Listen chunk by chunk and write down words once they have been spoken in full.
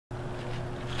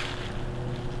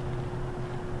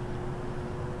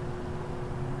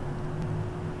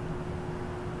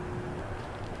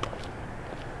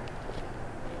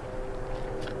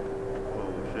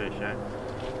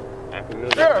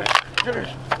Sure.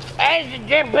 Hey,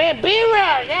 B-Rubb.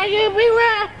 Yeah, you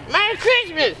B-Rubb. Merry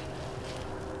Christmas.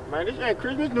 Man, this ain't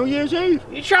Christmas, New Year's Eve.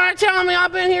 You trying to tell me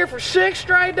I've been here for 6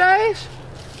 straight days?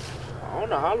 I don't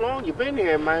know how long you been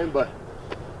here, man, but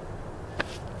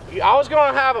I was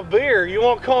gonna have a beer. You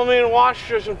want to come in and watch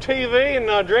some TV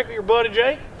and drink with your buddy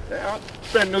Jake? yeah, I'll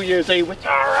spend New Year's Eve with you.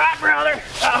 All right, brother.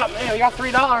 Oh man, we got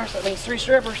 $3. That means 3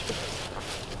 strippers.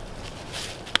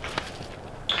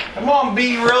 Come on,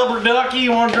 B-Rubber Ducky.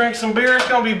 You want to drink some beer? It's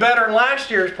gonna be better than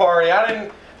last year's party. I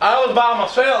was by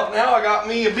myself. Now I got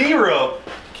me a B-Rub.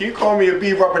 Can you call me a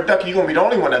B-Rubber Ducky? You're gonna be the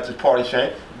only one at this party,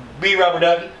 Shane. B-Rubber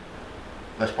Ducky.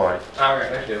 Let's party. All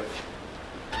right, let's do it.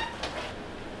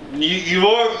 You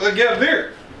want to get a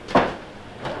beer?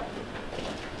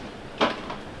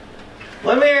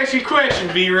 Let me ask you a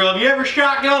question, B-Rub. You ever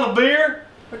shotgun a beer?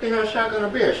 What the hell is shotgun a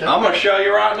beer, Shane? I'm gonna show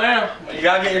you right now. You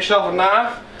gotta get yourself a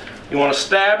knife. You want to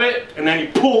stab it, and then you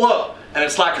pull up, and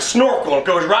it's like a snorkel. It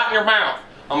goes right in your mouth.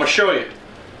 I'm gonna show you.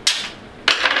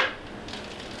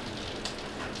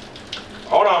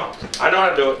 Hold on, I know how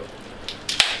to do it.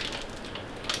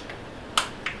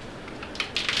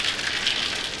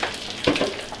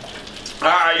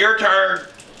 Alright, your turn.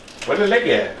 Where's the leg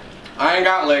at? I ain't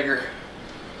got liquor.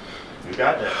 You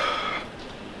got that.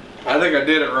 I think I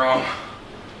did it wrong.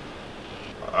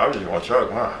 I was just gonna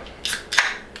chug mine.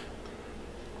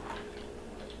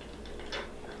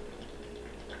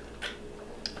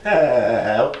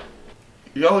 Help.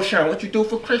 Yo, Sean, what you do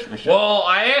for Christmas? Sean? Well,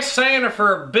 I asked Santa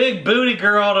for a big booty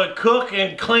girl to cook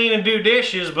and clean and do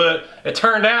dishes, but it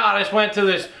turned out I just went to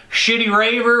this shitty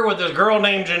raver with this girl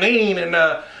named Janine,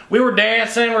 and we were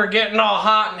dancing, we were getting all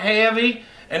hot and heavy,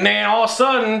 and then all of a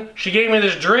sudden, she gave me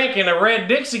this drink in a red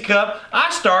Dixie cup. I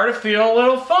started feeling a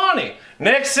little funny.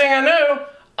 Next thing I knew,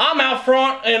 I'm out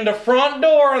front in the front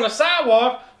door on the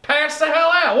sidewalk, passed the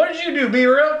hell out. What did you do,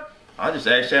 B-Rub? I just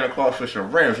asked Santa Claus for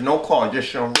some rims, no car,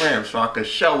 just some rims, so I could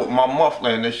show with my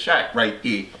muffler in the shack right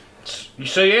there.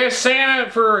 So you asked Santa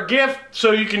for a gift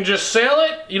so you can just sell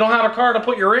it? You don't have a car to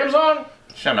put your rims on?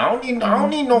 Son, I don't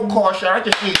need no car, Sean. I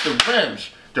just need the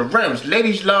rims. The rims.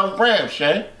 Ladies love rims,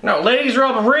 Shane. No, ladies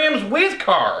rub rims with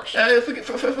cars.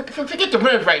 Forget the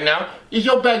rims right now. Is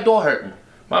your back door hurting?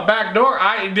 My back door,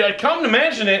 come to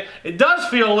mention it, it does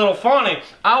feel a little funny.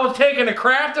 I was taking a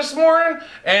crap this morning,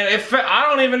 and I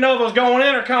don't even know if it was going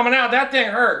in or coming out. That thing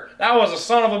hurt. That was a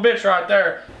son of a bitch right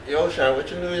there. Yo, Sean,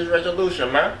 what's your New Year's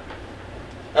resolution, man?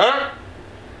 Huh?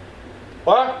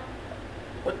 What?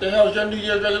 What the hell is your New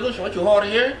Year's resolution? What, you hard of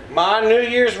hearing? My New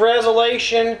Year's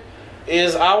resolution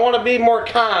is I want to be more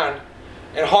kind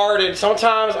and hearted.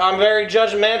 Sometimes I'm very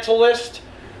judgmentalist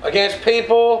against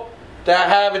people that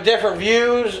have different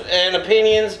views and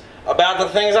opinions about the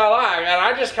things I like, and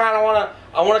I just kind of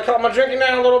want to cut my drinking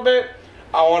down a little bit.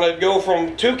 I want to go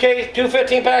from 2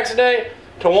 15 packs a day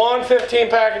to 1 15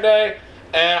 pack a day,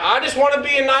 and I just want to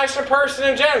be a nicer person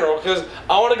in general because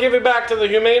I want to give it back to the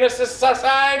humanist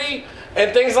society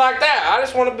and things like that. I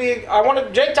just want to be.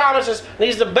 Jake Thomas just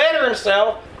needs to better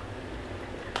himself.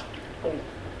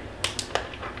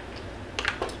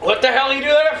 What the hell do you do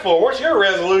that for? What's your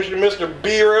resolution, Mr.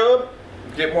 B-Rub?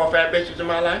 Get more fat bitches in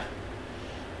my life?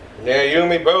 Yeah, you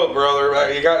and me both,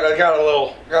 brother. You gotta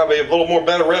be a little more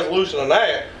better resolution than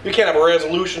that. You can't have a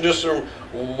resolution just from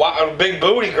big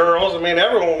booty girls. I mean,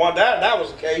 everyone would want that. That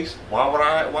was the case. Why would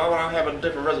I have a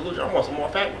different resolution? I want some more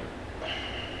fat ones.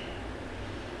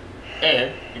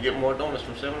 And you get more donuts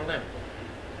from 7-Eleven.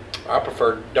 I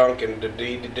prefer Dunkin'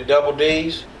 the double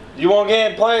D's. You want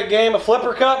to play a game of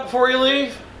Flipper Cup before you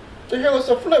leave? The hell is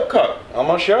a flip cup? I'm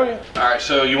gonna show you. All right,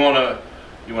 so you wanna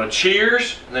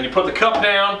cheers, and then you put the cup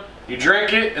down, you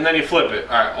drink it, and then you flip it.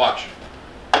 All right, watch.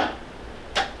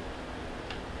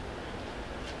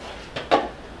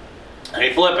 And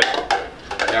you flip it.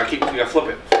 Now you gotta flip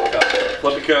it.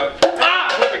 Flip the cup. Ah,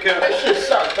 flip the cup. That shit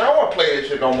sucks. I don't want to play this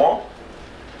shit no more.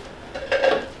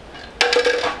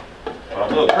 Oh,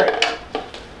 look, great.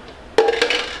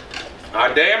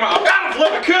 Ah, damn it! I gotta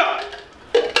flip the cup.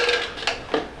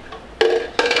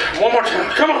 One more time.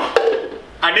 Come on.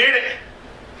 I did it.